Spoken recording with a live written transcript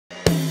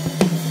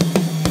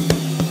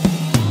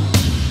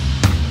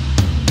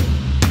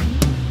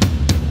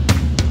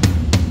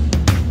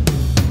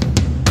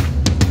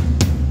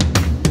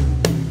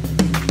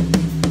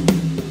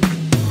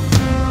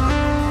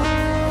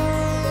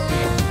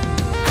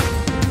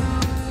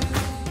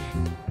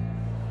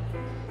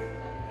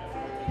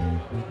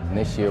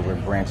this year we're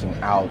branching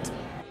out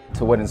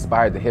to what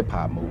inspired the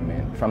hip-hop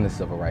movement from the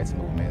civil rights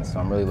movement, so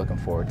I'm really looking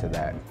forward to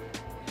that.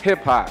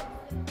 Hip-hop,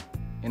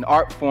 an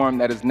art form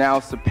that has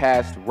now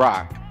surpassed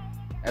rock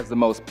as the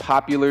most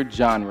popular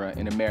genre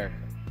in America.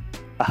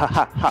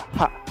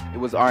 It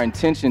was our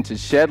intention to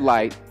shed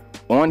light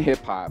on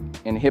hip-hop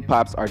and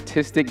hip-hop's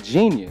artistic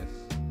genius,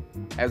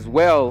 as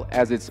well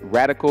as its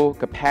radical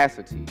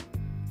capacity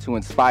to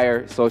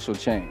inspire social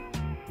change.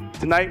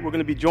 Tonight, we're going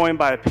to be joined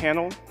by a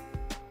panel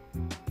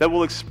that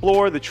will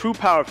explore the true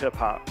power of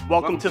hip-hop.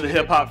 Welcome to the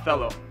Hip Hop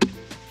Fellow.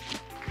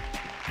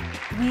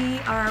 We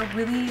are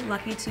really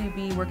lucky to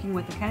be working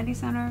with the Kennedy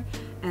Center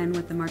and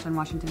with the March on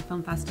Washington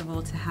Film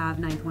Festival to have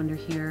Ninth Wonder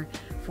here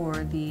for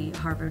the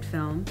Harvard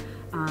film.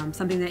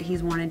 Something that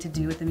he's wanted to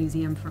do at the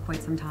museum for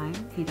quite some time.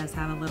 He does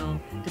have a little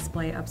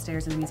display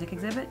upstairs in the music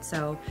exhibit,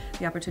 so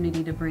the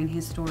opportunity to bring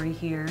his story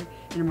here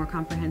in a more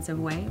comprehensive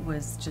way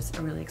was just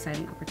a really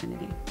exciting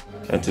opportunity.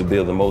 And to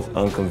build the most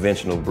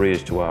unconventional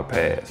bridge to our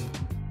past.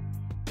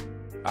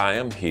 I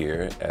am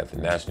here at the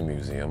National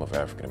Museum of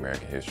African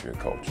American History and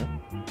Culture,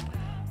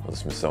 or the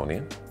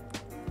Smithsonian,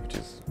 which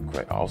is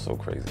also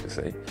crazy to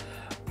say,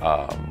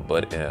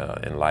 but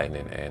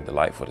enlightening and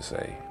delightful to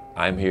say.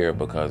 I'm here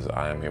because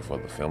I am here for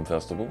the film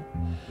festival.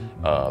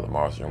 The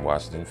March on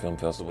Washington Film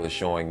Festival is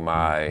showing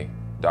my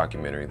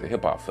documentary, The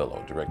Hip Hop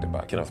Fellow, directed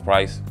by Kenneth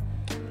Price.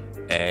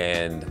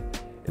 And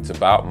it's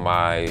about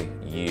my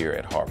year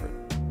at Harvard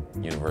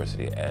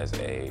University as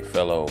a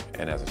fellow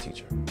and as a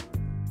teacher.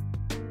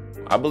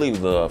 I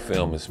believe the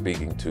film is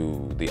speaking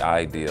to the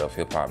idea of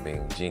hip hop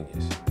being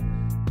genius.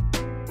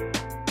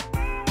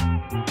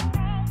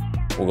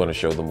 We're going to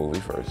show the movie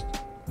first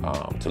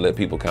to let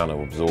people kind of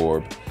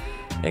absorb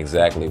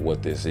exactly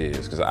what this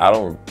is, because I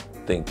don't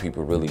think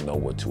people really know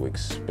what to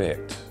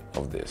expect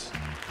of this.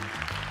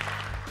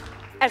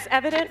 As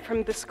evident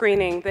from the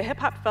screening, the Hip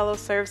Hop Fellow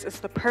serves as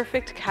the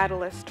perfect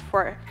catalyst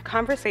for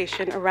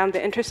conversation around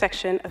the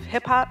intersection of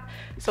hip hop,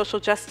 social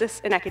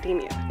justice, and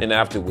academia. And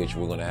after which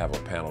we're going to have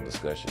a panel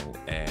discussion,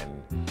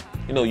 and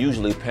you know,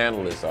 usually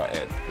panelists are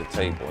at the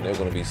table, and there are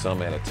going to be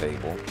some at a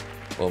table,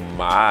 but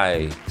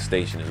my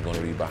station is going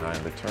to be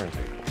behind the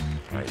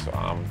turntables, right? So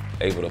I'm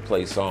able to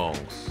play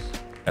songs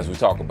as we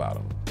talk about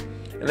them.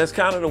 And that's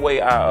kind of the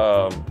way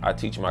I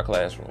teach in my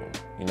classroom.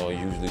 You know,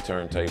 usually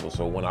turntable,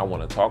 so when I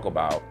want to talk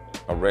about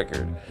a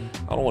record,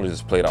 I don't want to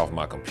just play it off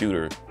my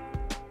computer.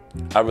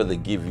 I really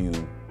give you,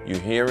 you're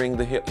hearing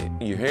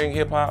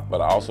hip hop,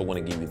 but I also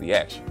want to give you the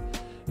action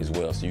as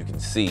well, so you can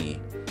see,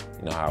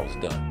 you know, how it's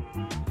done.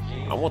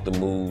 I want the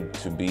mood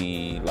to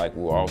be like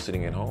we're all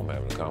sitting at home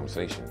having a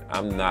conversation.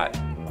 I'm not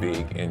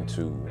big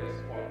into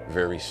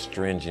very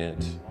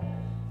stringent,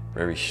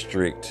 very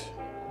strict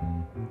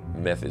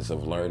methods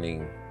of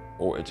learning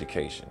or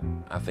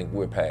education. I think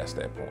we're past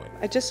that point.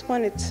 I just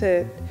wanted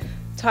to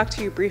talk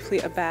to you briefly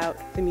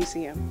about the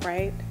museum,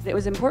 right? It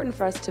was important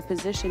for us to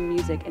position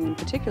music, and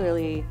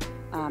particularly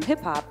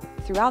hip-hop,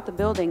 throughout the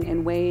building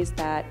in ways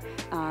that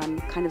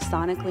kind of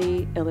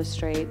sonically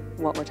illustrate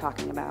what we're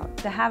talking about.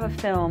 To have a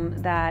film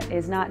that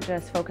is not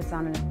just focused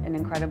on an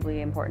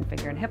incredibly important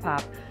figure in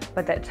hip-hop,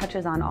 but that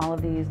touches on all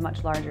of these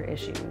much larger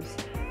issues.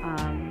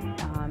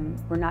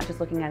 We're not just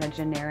looking at a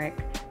generic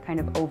kind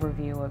of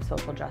overview of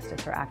social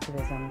justice or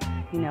activism.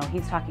 You know,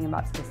 he's talking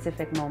about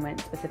specific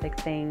moments, specific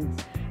things,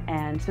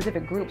 and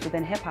specific groups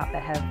within hip-hop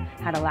that have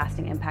had a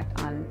lasting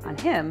impact on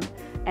him,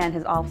 and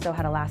has also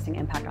had a lasting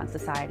impact on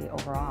society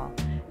overall.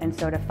 And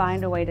so to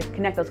find a way to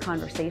connect those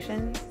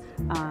conversations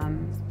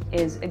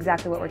is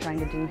exactly what we're trying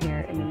to do here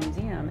in the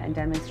museum, and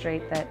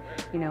demonstrate that,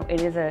 you know, it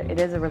is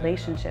a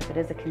relationship, it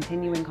is a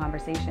continuing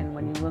conversation.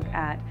 When you look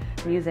at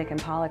music and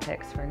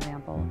politics, for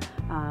example,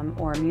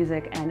 or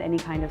music and any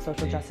kind of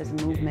social justice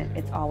movement,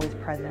 it's always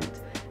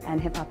present, and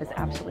hip-hop is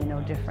absolutely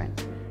no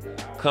different.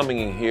 Coming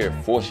in here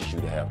forces you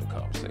to have the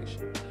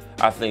conversation.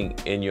 I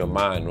think in your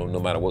mind,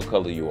 no matter what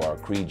color you are,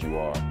 creed you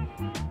are,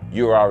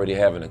 you're already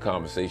having a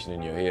conversation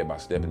in your head by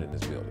stepping in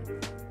this building.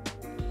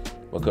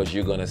 Because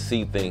you're gonna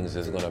see things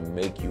that's gonna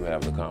make you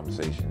have the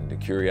conversation. The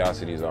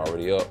curiosity is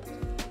already up.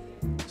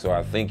 So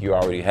I think you're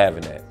already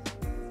having that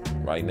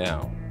right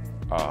now.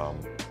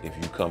 If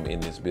you come in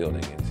this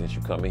building, and since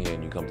you come in here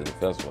and you come to the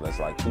festival, that's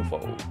like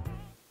twofold.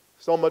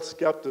 So much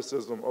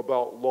skepticism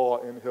about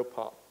law in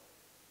hip-hop.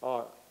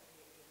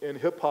 In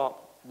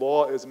hip-hop,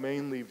 law is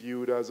mainly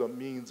viewed as a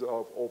means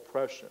of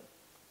oppression,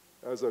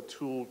 as a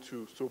tool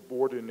to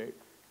subordinate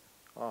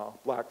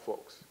black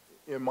folks.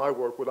 In my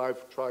work, what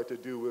I've tried to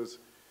do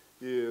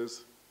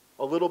is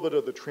a little bit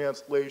of the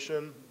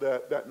translation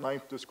that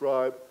Ninth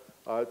described,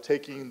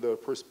 taking the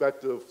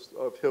perspectives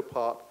of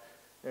hip-hop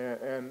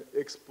and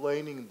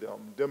explaining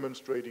them,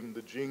 demonstrating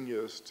the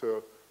genius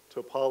to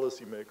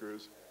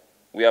policymakers.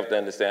 We have to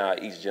understand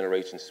how each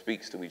generation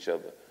speaks to each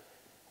other,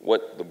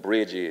 what the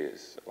bridge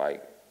is,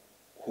 like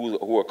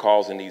who are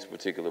causing these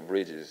particular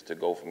bridges to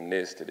go from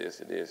this to this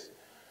to this.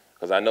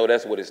 Because I know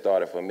that's what it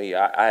started for me.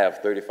 I have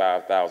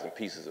 35,000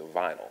 pieces of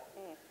vinyl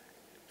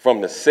from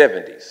the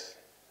 70s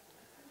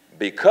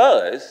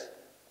because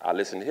I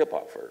listened to hip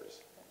hop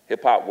first.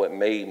 Hip hop what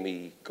made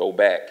me go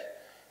back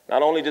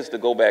Not only just to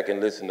go back and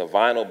listen to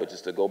vinyl, but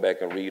just to go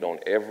back and read on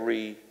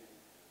every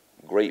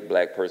great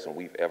black person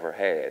we've ever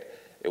had.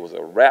 It was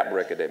a rap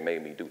record that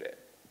made me do that.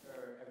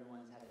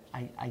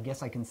 I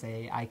guess I can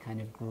say I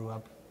kind of grew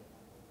up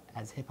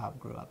as hip-hop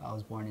grew up. I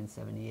was born in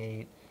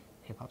 '78,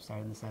 hip-hop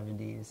started in the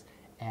 '70s,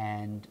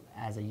 and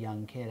as a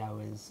young kid I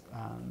was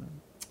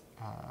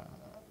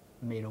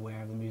made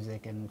aware of the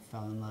music and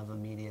fell in love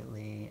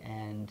immediately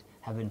and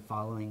have been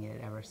following it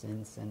ever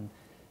since. And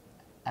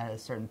at a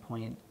certain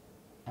point,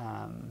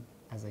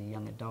 as a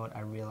young adult,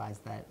 I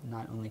realized that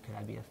not only could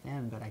I be a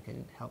fan, but I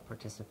could help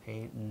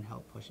participate and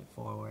help push it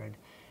forward.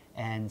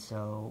 And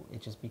so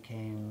it just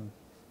became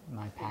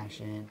my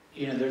passion.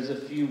 You know, there's a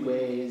few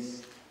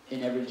ways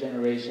in every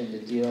generation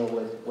to deal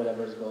with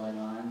whatever's going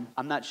on.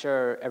 I'm not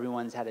sure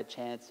everyone's had a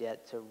chance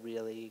yet to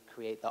really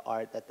create the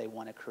art that they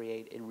want to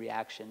create in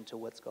reaction to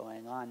what's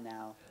going on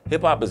now.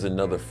 Hip-hop is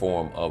another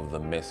form of the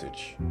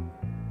message.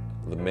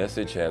 The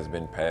message has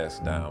been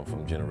passed down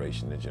from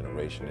generation to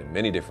generation in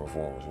many different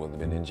forms, whether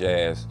it's been in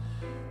jazz,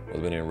 whether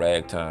it's been in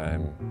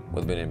ragtime,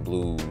 whether it's been in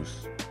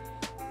blues,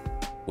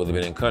 whether it's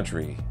been in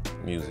country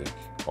music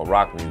or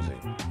rock music.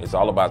 It's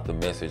all about the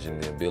message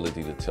and the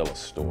ability to tell a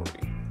story.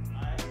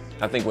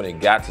 I think when it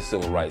got to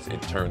civil rights,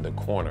 it turned the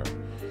corner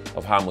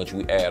of how much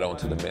we add on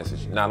to the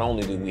message. Not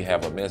only do we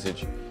have a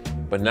message,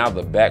 but now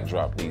the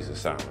backdrop needs to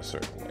sound a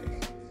certain way.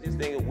 This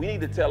thing, we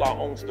need to tell our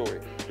own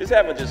story. This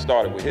haven't just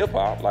started with hip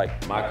hop.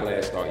 Like my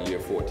class started year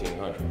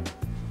 1400.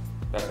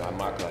 That's how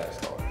my class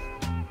started.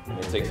 And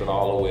it takes it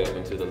all the way up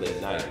into the late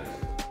 90s.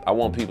 I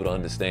want people to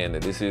understand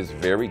that this is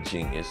very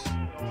genius,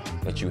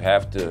 that you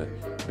have to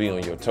be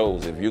on your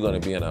toes. If you're gonna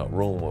be in a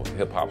room of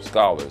hip hop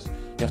scholars,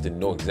 you have to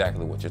know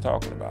exactly what you're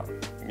talking about.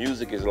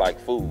 Music is like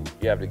food.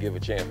 You have to give a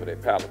chance for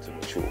that palate to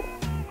mature.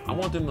 I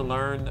want them to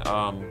learn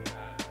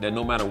that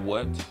no matter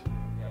what,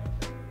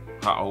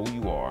 how old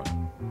you are,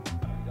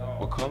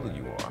 what color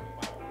you are,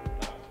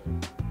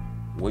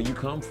 where you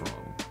come from,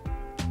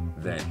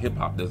 that hip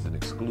hop doesn't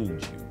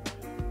exclude you.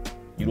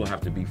 You don't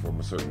have to be from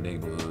a certain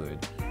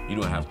neighborhood. You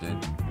don't have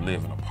to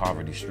live in a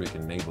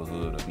poverty-stricken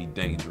neighborhood or be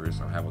dangerous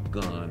or have a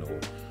gun or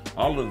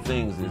all of the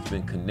things that's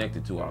been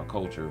connected to our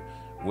culture,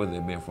 whether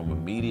it been from a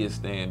media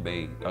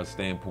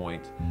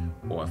standpoint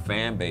or a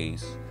fan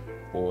base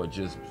or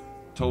just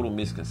total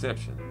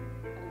misconception.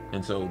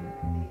 And so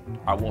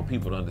I want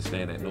people to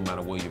understand that no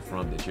matter where you're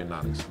from, that you're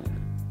not excluded,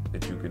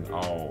 that you can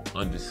all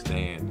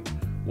understand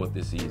what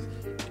this is.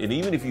 And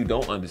even if you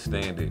don't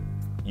understand it,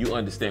 you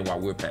understand why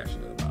we're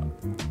passionate about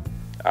it.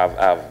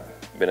 I've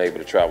been able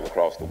to travel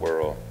across the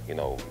world, you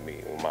know, me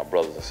with my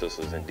brothers and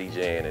sisters and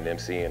DJing and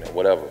MCing and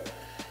whatever.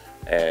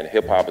 And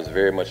hip hop is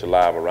very much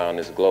alive around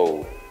this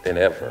globe than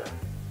ever,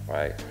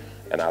 right?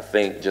 And I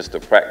think just the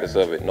practice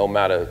of it, no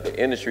matter the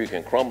industry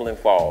can crumble and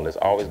fall, there's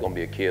always gonna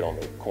be a kid on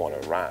the corner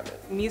rhyming.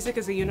 Music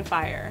is a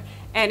unifier,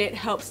 and it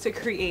helps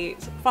to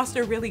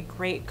foster really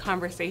great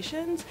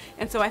conversations.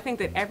 And so I think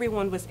that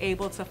everyone was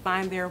able to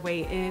find their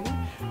way in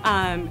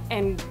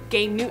and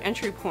gain new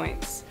entry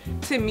points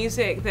to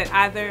music that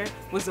either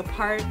was a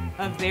part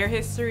of their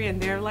history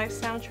and their life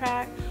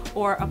soundtrack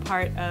or a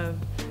part of,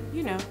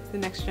 you know, the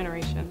next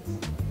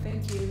generations.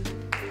 Thank you.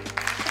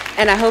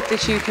 And I hope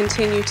that you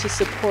continue to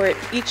support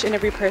each and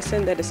every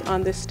person that is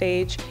on this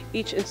stage,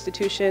 each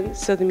institution,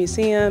 so the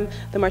museum,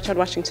 the March on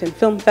Washington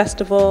Film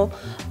Festival,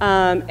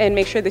 and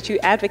make sure that you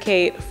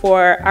advocate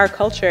for our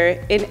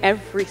culture in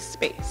every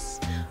space.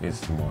 It's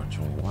the March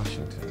on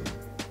Washington,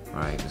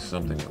 right? It's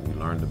something that we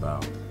learned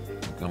about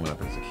coming up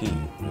as a kid,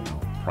 you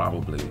know,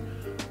 probably,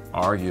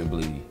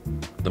 arguably,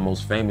 the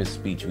most famous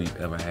speech we've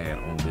ever had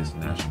on this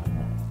national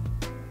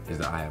moment is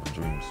the I Have a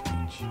Dream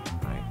speech,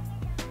 right?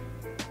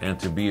 And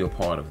to be a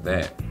part of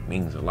that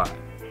means a lot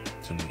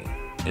to me.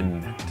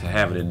 And to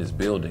have it in this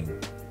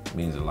building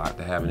means a lot.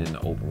 To have it in the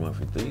Oprah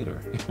Winfrey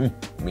Theater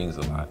means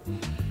a lot.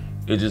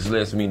 It just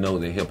lets me know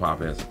that hip hop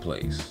has a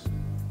place,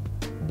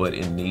 but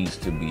it needs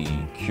to be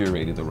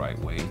curated the right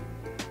way.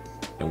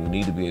 And we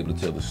need to be able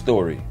to tell the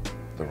story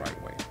the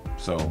right way.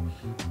 So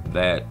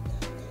that,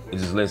 it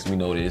just lets me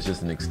know that it's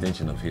just an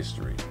extension of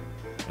history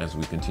as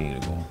we continue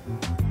to go.